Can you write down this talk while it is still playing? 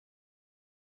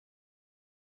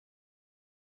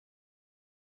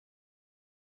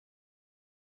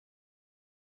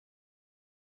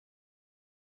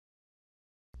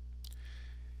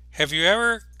Have you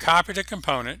ever copied a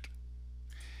component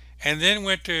and then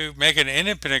went to make an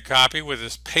independent copy with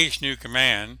this paste new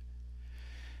command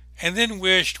and then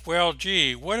wished, well,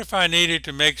 gee, what if I needed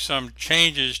to make some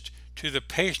changes to the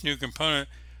paste new component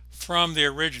from the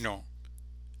original?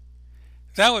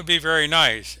 That would be very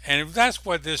nice, and that's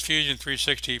what this Fusion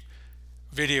 360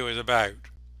 video is about.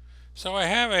 So I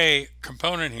have a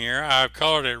component here. I've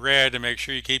colored it red to make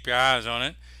sure you keep your eyes on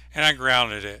it, and I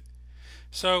grounded it.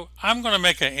 So I'm going to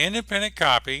make an independent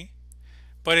copy,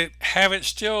 but have it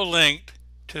still linked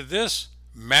to this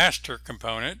master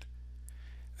component,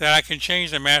 that I can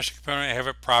change the master component and have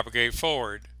it propagate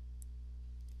forward.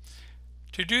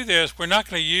 To do this, we're not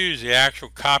going to use the actual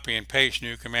copy and paste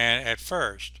new command at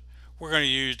first. We're going to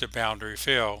use the boundary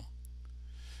fill.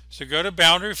 So go to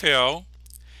boundary fill,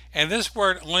 and this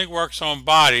only works on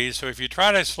bodies, so if you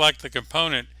try to select the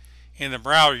component in the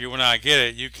browser, you will not get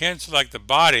it. You can select the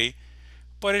body,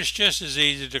 but it's just as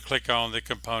easy to click on the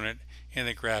component in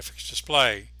the graphics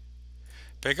display.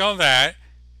 Pick on that,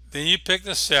 then you pick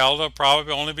the cell. There'll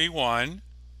probably only be one,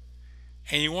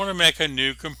 and you want to make a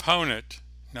new component,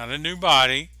 not a new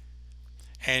body,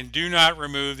 and do not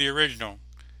remove the original.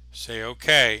 Say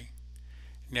OK.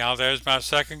 Now there's my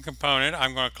second component.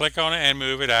 I'm going to click on it and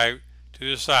move it out to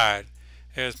the side.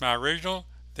 There's my original,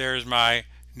 there's my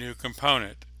new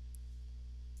component.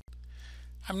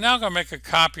 I'm now going to make a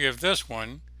copy of this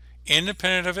one,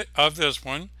 independent of this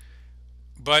one,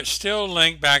 but still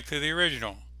linked back to the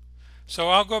original. So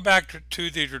I'll go back to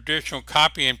the traditional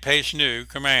copy and paste new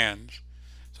commands.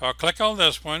 So I'll click on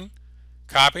this one,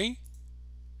 copy,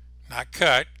 not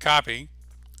cut, copy,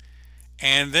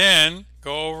 and then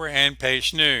go over and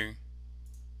paste new.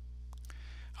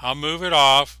 I'll move it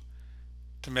off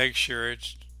to make sure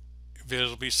it's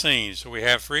visibly seen. So we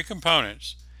have three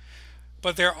components,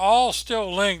 but they're all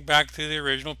still linked back to the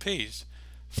original piece.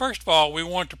 First of all, we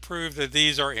want to prove that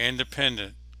these are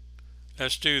independent.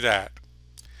 Let's do that.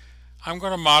 I'm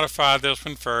going to modify this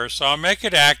one first, so I'll make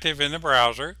it active in the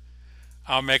browser.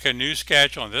 I'll make a new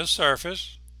sketch on this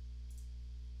surface.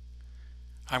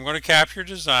 I'm going to capture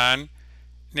design.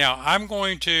 Now I'm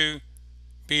going to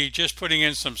be just putting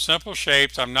in some simple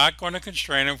shapes. I'm not going to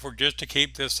constrain them just to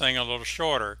keep this thing a little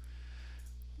shorter,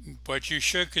 but you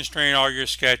should constrain all your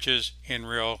sketches in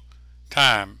real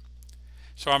time.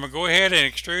 So I'm going to go ahead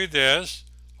and extrude this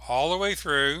all the way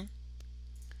through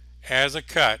as a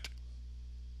cut.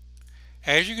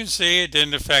 As you can see, it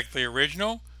didn't affect the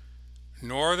original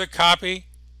nor the copy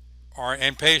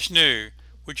and paste new,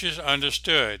 which is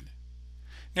understood.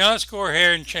 Now let's go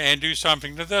ahead and do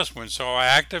something to this one. So I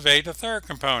activate the third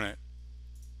component.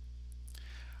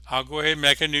 I'll go ahead and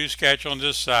make a new sketch on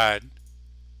this side.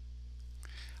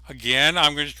 Again,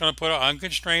 I'm just going to put an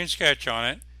unconstrained sketch on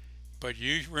it, but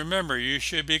remember, you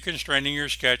should be constraining your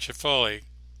sketch fully.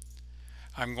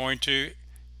 I'm going to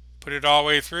put it all the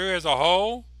way through as a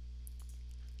whole.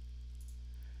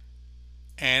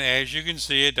 And as you can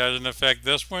see, it doesn't affect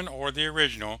this one or the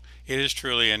original. It is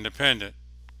truly independent.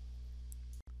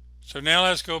 So now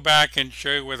let's go back and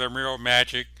show you where the real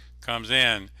magic comes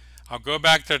in. I'll go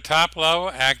back to the top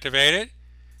level, activate it.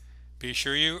 Be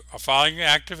sure you are following your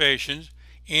activations.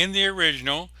 In the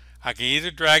original, I can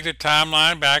either drag the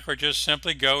timeline back or just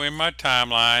simply go in my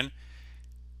timeline,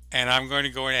 and I'm going to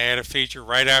go and add a feature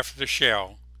right after the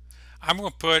shell. I'm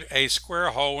going to put a square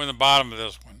hole in the bottom of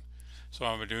this one. So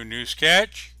I'm going to do a new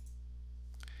sketch.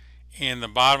 In the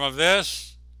bottom of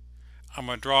this, I'm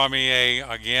going to draw me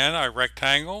again a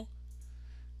rectangle.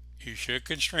 You should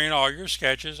constrain all your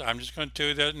sketches. I'm just going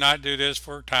to not do this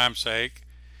for time's sake.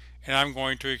 And I'm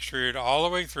going to extrude all the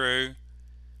way through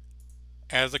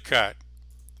as a cut.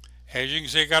 As you can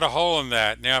see, I got a hole in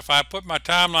that. Now if I put my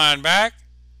timeline back,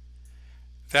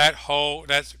 that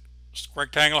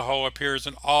rectangular hole appears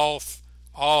in all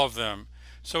of them.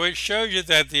 So it shows you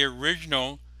that the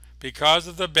original, because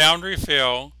of the boundary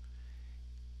fill,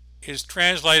 is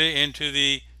translated into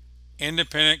the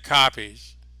independent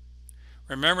copies.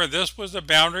 Remember, this was the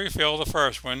boundary fill, the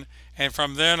first one, and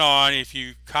from then on, if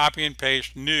you copy and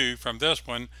paste new from this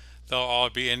one, they'll all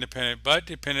be independent but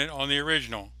dependent on the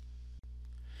original.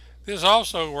 This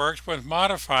also works with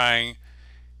modifying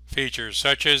features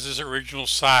such as this original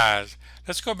size.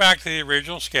 Let's go back to the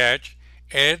original sketch,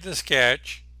 edit the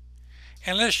sketch,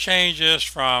 and let's change this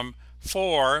from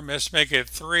 4, let's make it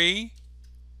 3,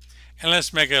 and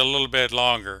let's make it a little bit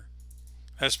longer.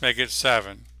 Let's make it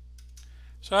 7.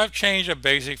 So I've changed a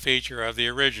basic feature of the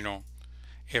original.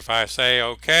 If I say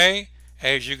OK,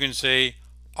 as you can see,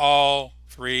 all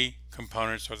three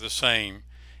components are the same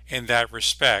in that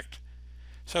respect.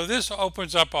 So this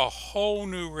opens up a whole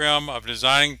new realm of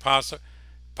designing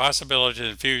possibilities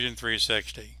in Fusion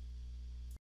 360.